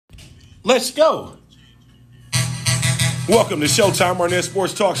Let's go. Welcome to Showtime, Arnett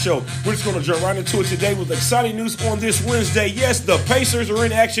Sports Talk Show. We're just going to jump right into it today with exciting news on this Wednesday. Yes, the Pacers are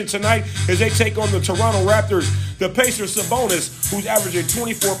in action tonight as they take on the Toronto Raptors. The Pacers' Sabonis, who's averaging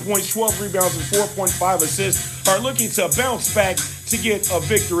 24 points, 12 rebounds, and 4.5 assists, are looking to bounce back to get a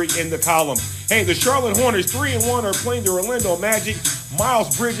victory in the column. Hey, the Charlotte Hornets, 3-1, are playing the Orlando Magic.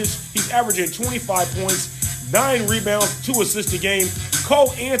 Miles Bridges, he's averaging 25 points, 9 rebounds, 2 assists a game.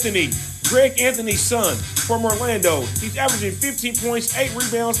 Cole Anthony, Greg Anthony's son from Orlando, he's averaging 15 points, 8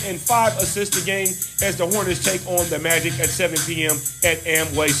 rebounds, and 5 assists a game as the Hornets take on the Magic at 7 p.m. at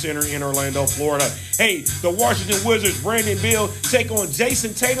Amway Center in Orlando, Florida. Hey, the Washington Wizards, Brandon Beal, take on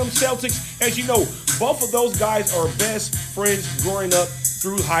Jason Tatum Celtics. As you know, both of those guys are best friends growing up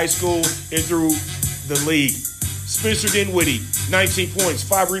through high school and through the league. Spencer Dinwiddie, 19 points,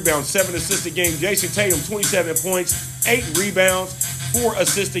 5 rebounds, 7 assists a game. Jason Tatum, 27 points, 8 rebounds, 4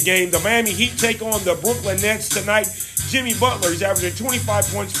 assists a game. The Miami Heat take on the Brooklyn Nets tonight. Jimmy Butler is averaging 25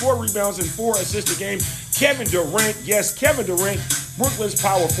 points, 4 rebounds, and 4 assists a game. Kevin Durant, yes, Kevin Durant, Brooklyn's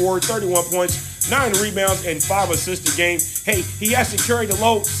power forward, 31 points, 9 rebounds, and 5 assists a game. Hey, he has to carry the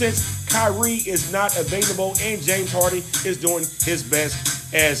load since Kyrie is not available and James Harden is doing his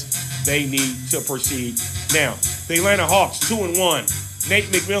best as they need to proceed. Now, the Atlanta Hawks, 2-1. Nate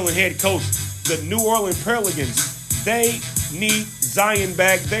McMillan, head coach. The New Orleans Pelicans, they need Zion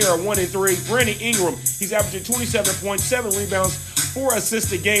back. They are 1-3. Brandon Ingram, he's averaging 27 points, 7 rebounds, 4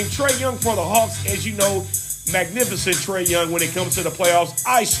 assists a game. Trae Young for the Hawks, as you know, magnificent Trae Young when it comes to the playoffs.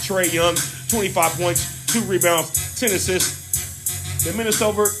 Ice Trae Young, 25 points, 2 rebounds, 10 assists. The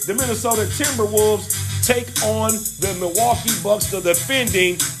Minnesota Timberwolves take on the Milwaukee Bucks, the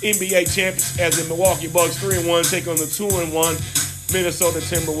defending NBA champions, as the Milwaukee Bucks 3-1 take on the 2-1 Minnesota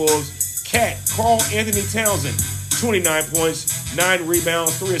Timberwolves. Karl Anthony Townsend, 29 points, 9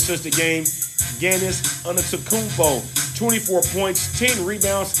 rebounds, 3 assists a game. Giannis Antetokounmpo, 24 points, 10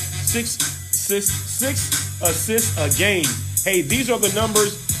 rebounds, 6 assists a game. Hey, these are the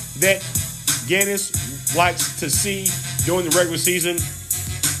numbers that Giannis likes to see during the regular season.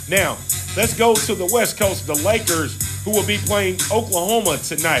 Now, let's go to the West Coast, the Lakers, who will be playing Oklahoma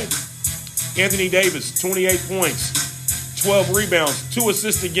tonight. Anthony Davis, 28 points, 12 rebounds, 2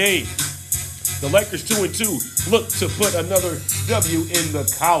 assists a game. The Lakers 2-2 look to put another W in the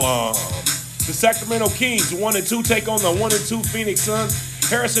column. The Sacramento Kings 1-2 take on the 1-2 Phoenix Suns.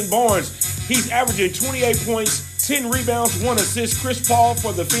 Harrison Barnes, he's averaging 28 points, 10 rebounds, 1 assist. Chris Paul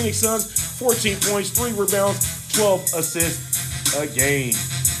for the Phoenix Suns, 14 points, 3 rebounds, 12 assists a game.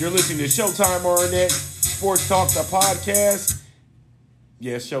 You're listening to Showtime Arnett Sports Talk, the podcast.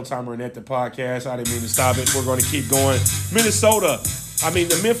 Yes, Showtime Arnett, the podcast. I didn't mean to stop it. We're going to keep going.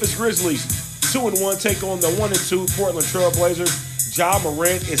 The Memphis Grizzlies, 2-1, take on the 1-2 Portland Trail Blazers. Ja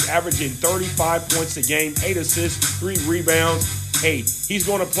Morant is averaging 35 points a game, 8 assists, 3 rebounds. Hey, he's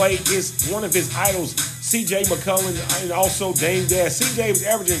going to play one of his idols, C.J. McCollum, and also Dame Dash. C.J. was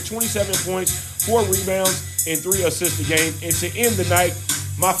averaging 27 points, 4 rebounds, and 3 assists a game. And to end the night,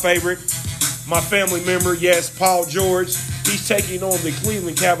 my favorite, my family member, yes, Paul George, he's taking on the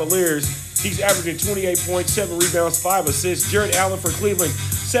Cleveland Cavaliers. He's averaging 28 points, 7 rebounds, 5 assists. Jared Allen for Cleveland,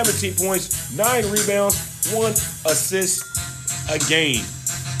 17 points, 9 rebounds, 1 assist a game.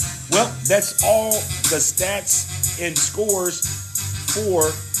 Well, that's all the stats and scores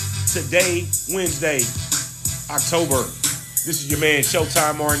for today, Wednesday, October. This is your man,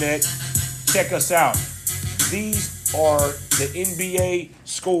 Showtime Arnett. Check us out. These are the NBA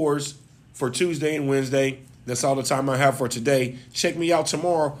scores for Tuesday and Wednesday. That's all the time I have for today. Check me out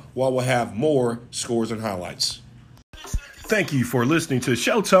tomorrow while we'll have more scores and highlights. Thank you for listening to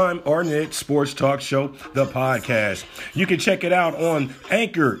Showtime Arnett Sports Talk Show, the podcast. You can check it out on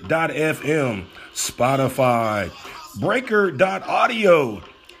Anchor.fm, Spotify, Breaker.audio,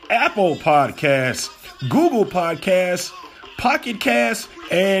 Apple Podcasts, Google Podcasts, Pocket Casts,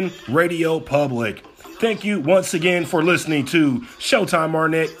 and Radio Public. Thank you once again for listening to Showtime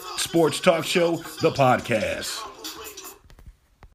Arnett Sports Talk Show, the podcast.